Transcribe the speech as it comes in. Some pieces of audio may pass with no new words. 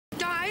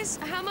Boys,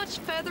 how much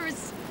further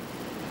is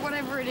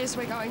whatever it is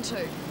we're going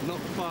to? Not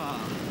far.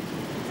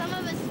 Some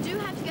of us do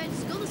have to go to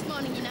school this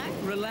morning, you know.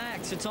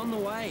 Relax, it's on the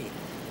way.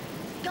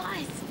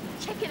 Guys,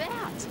 check it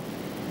out.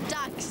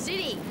 Dark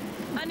City.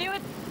 I knew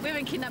it. We've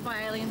been kidnapped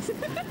by aliens.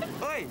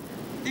 Oi,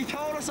 you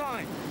told us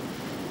something.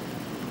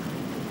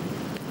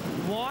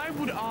 Why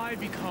would I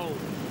be cold?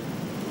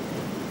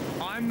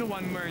 I'm the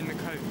one wearing the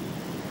coat.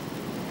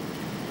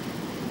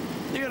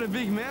 You got a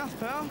big mouth,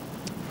 pal.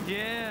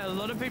 Yeah, a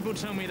lot of people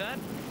tell me that.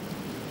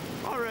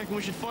 I reckon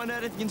we should find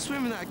out if you can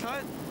swim in that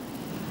coat.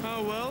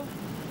 Oh well,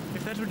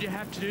 if that's what you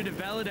have to do to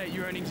validate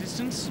your own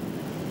existence,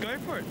 go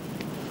for it.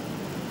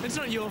 It's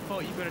not your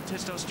fault you've got a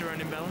testosterone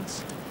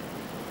imbalance.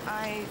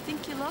 I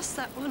think you lost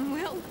that one,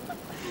 Will.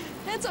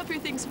 Hands up who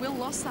thinks Will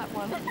lost that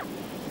one.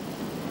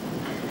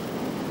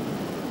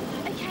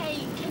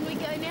 Okay, can we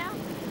go now?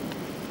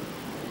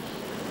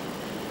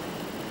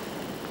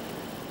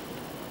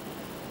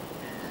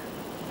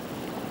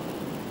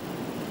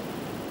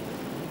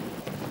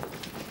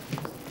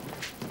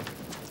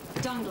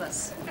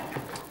 Dunglass,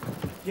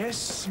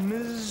 Yes,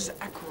 Ms.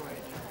 Ackroyd.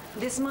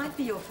 this might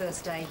be your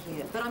first day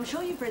here, but I'm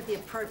sure you've read the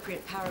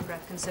appropriate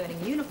paragraph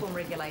concerning uniform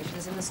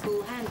regulations in the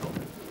school handbook.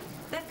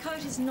 That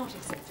coat is not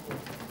acceptable.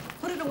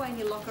 Put it away in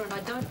your locker and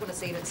I don't want to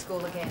see it at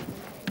school again.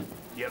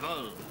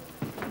 Jawohl.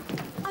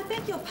 I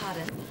beg your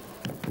pardon.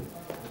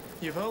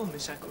 Jawohl,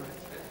 Miss Ackroyd.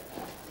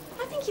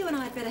 I think you and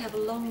I had better have a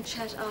long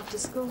chat after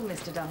school,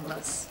 Mr.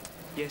 Dunglass.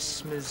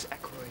 Yes, Ms.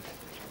 Ackroyd.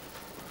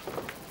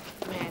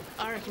 Man,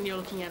 I reckon you're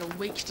looking at a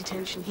week's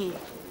detention here.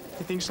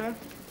 You think so?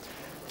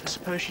 I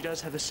suppose she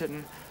does have a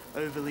certain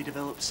overly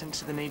developed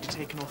sense of the need to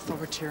take an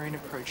authoritarian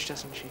approach,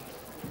 doesn't she?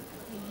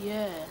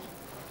 Yeah.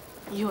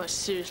 You are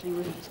seriously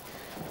weird.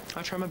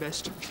 I try my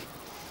best.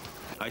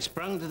 I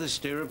sprung to the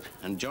stirrup,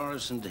 and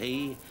Joris and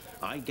he,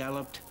 I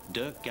galloped,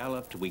 Dirk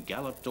galloped, we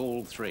galloped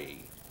all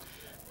three.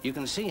 You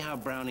can see how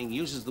Browning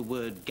uses the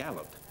word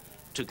gallop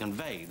to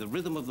convey the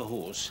rhythm of the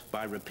horse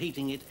by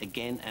repeating it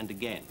again and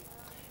again.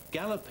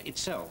 Gallop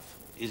itself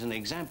is an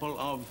example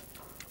of...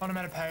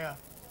 Onomatopoeia.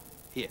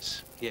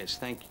 Yes,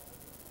 thank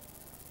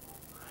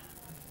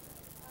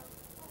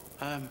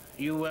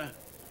you.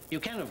 You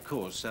can, of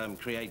course,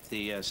 create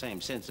the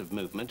same sense of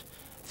movement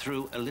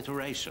through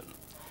alliteration.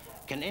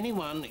 Can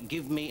anyone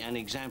give me an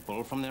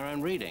example from their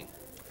own reading?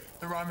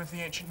 The Rime of the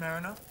Ancient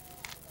Mariner.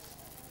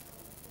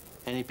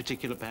 Any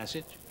particular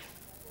passage?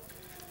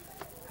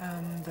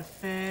 The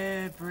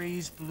fair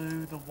breeze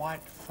blew, the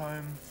white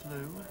foam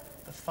flew,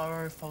 the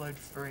furrow followed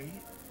free.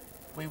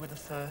 We were the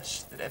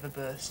first that ever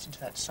burst into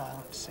that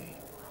silent sea.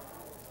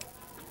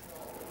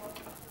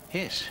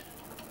 Yes,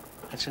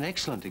 that's an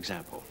excellent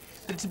example.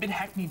 But it's a bit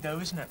hackneyed though,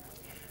 isn't it?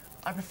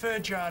 I prefer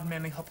Gerard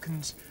Manley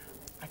Hopkins'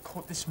 I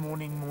caught this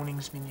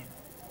morning's minion.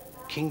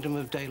 Kingdom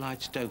of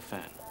Daylight's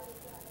Dauphin.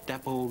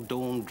 Dapple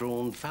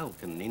dawn-drawn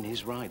falcon in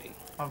his riding.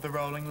 Of the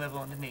rolling level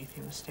underneath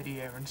him, steady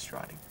air and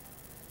striding.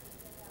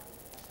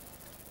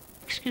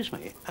 Excuse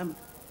me,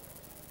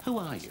 who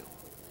are you?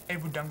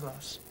 Edward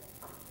Dunglass.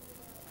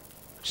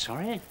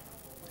 Sorry?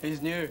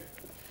 He's new.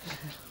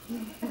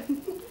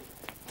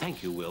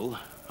 Thank you, Will.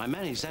 I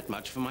managed that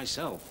much for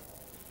myself.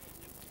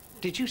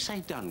 Did you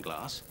say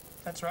Dunglass?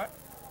 That's right.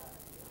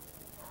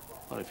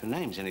 Well, if your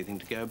name's anything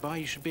to go by,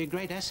 you should be a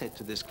great asset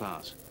to this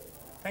class.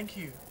 Thank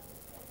you,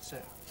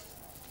 sir.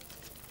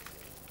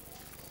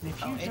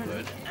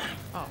 Edward.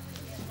 Oh.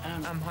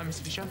 Hi,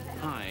 Mr. Fisher.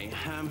 Hi.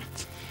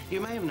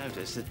 You may have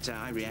noticed that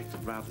I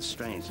reacted rather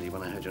strangely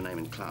when I heard your name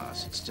in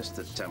class. It's just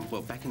that,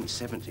 well, back in the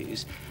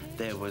 70s,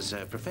 there was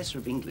a professor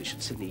of English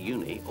at Sydney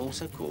Uni,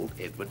 also called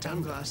Edward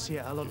Dunglass.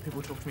 Yeah, a lot of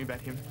people talk to me about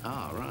him.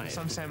 Ah, right.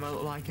 Some say I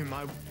look like him.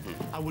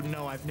 I wouldn't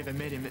know. I've never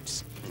met him.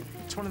 It's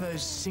one of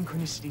those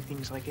synchronicity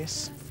things, I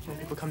guess. When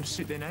people come to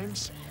suit their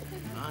names.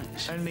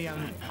 Nice. Only,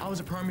 I was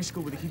at primary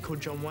school with a kid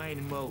called John Wayne,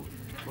 and well,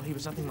 he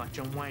was nothing like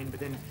John Wayne, but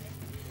then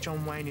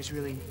John Wayne is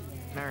really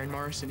Marion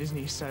Morrison, isn't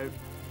he? So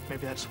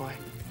maybe that's why.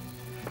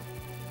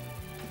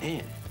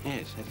 Yeah,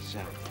 yes,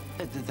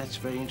 that's a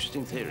very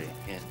interesting theory,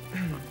 yeah.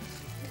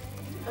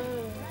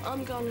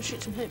 I'm going to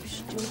shoot some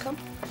hoops. Do you want to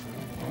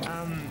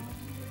come?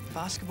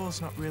 Basketball's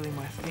not really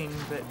my thing,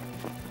 but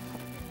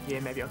yeah,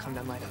 maybe I'll come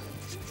down later.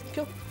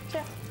 Cool.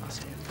 Yeah. I'll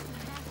see you.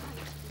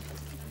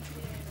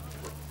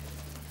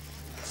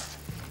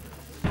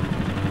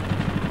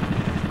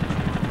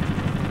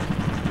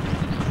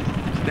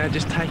 Now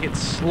just take it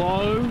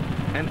slow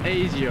and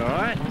easy, all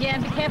right? Yeah,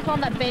 and be careful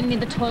on that bend near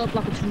the toilet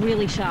block. It's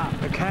really sharp.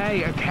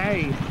 Okay.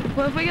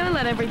 Well, if we're going to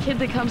let every kid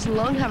that comes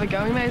along have a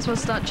go, we may as well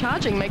start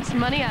charging, make some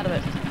money out of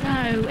it.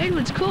 No,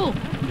 Edward's cool.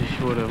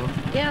 Whatever.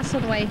 Yeah, I saw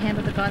the way he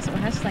handled the guys that were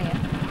hassling it.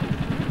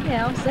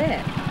 Yeah, I was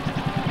there.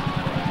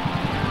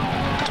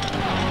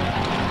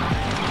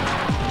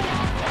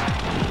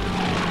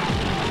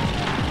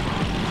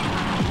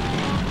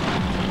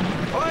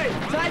 Oi,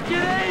 take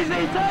it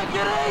easy, take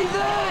it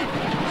easy!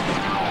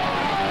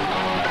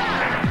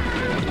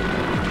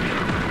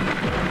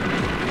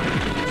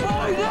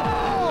 Slow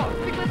down!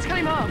 Quick, let's cut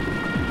him off.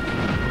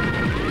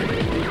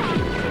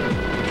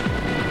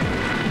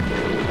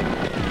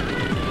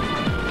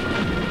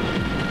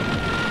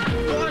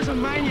 a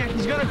maniac.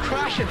 He's gonna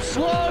crash it.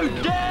 Slow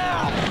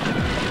down!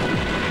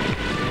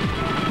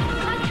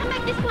 Come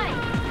back this way.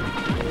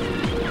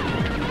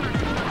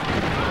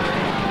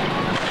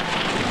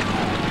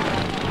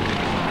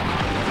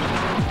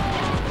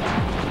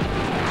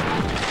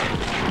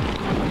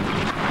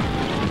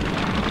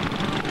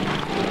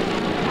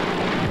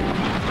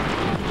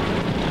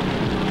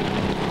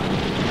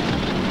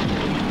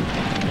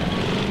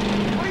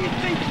 What do you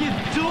think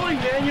you're doing,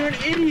 man? You're an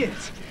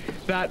idiot.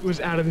 That was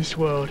out of this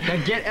world. Now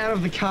get out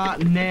of the car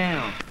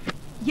now.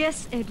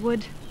 Yes,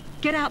 Edward.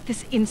 Get out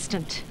this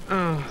instant.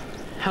 Oh,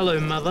 hello,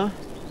 Mother.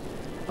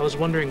 I was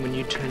wondering when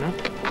you'd turn up.